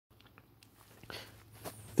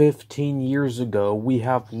15 years ago, we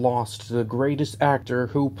have lost the greatest actor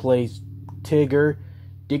who plays Tigger,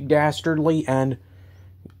 Dastardly and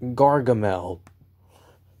Gargamel,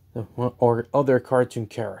 or other cartoon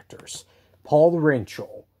characters. Paul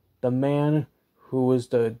Winchell, the man who was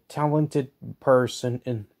the talented person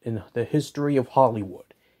in the history of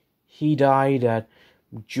Hollywood. He died at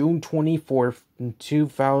June 24th,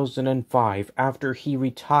 2005, after he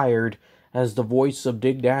retired as the voice of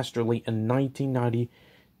Dick Dastardly in 1992,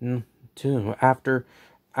 after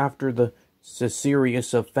the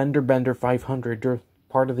series of Fender Bender 500,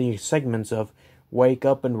 part of the segments of Wake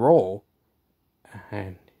Up and Roll.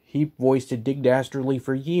 And he voiced Dick Dastardly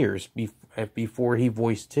for years before he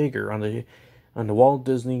voiced Tigger on the Walt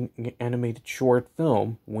Disney animated short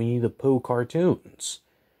film Winnie the Pooh cartoons.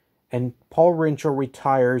 And Paul Winchell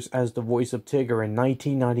retires as the voice of Tigger in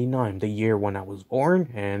 1999, the year when I was born,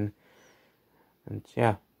 and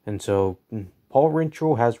so Paul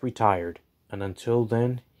Winchell has retired, and until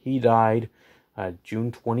then, he died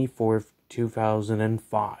June 24th,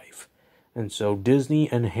 2005. And so Disney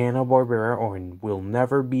and Hanna-Barbera will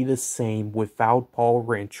never be the same without Paul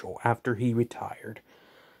Winchell after he retired.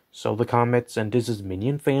 So the comments, and this is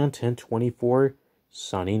Minion Fan 1024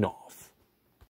 signing off.